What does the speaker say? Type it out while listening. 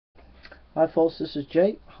Hi folks, this is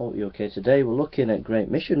Jay. Hope you're okay. Today we're looking at Great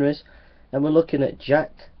Missionaries, and we're looking at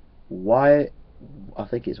Jack Wyrtzen,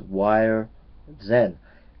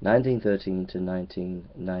 1913 to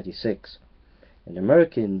 1996, an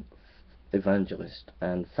American evangelist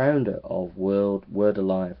and founder of Word of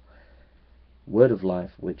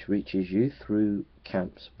Life, which reaches youth through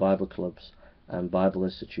camps, Bible clubs, and Bible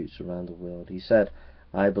institutes around the world. He said,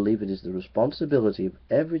 "I believe it is the responsibility of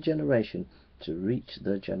every generation to reach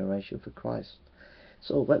the generation for Christ."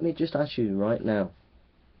 So let me just ask you right now,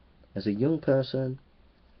 as a young person,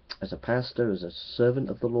 as a pastor, as a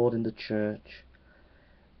servant of the Lord in the church,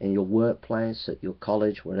 in your workplace, at your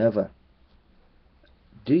college, wherever,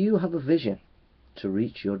 do you have a vision to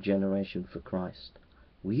reach your generation for Christ?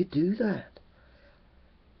 Will you do that?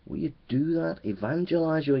 Will you do that?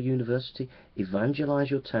 Evangelize your university,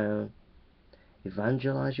 evangelize your town,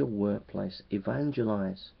 evangelize your workplace,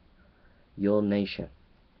 evangelize your nation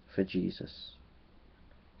for Jesus.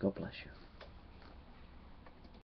 God bless you.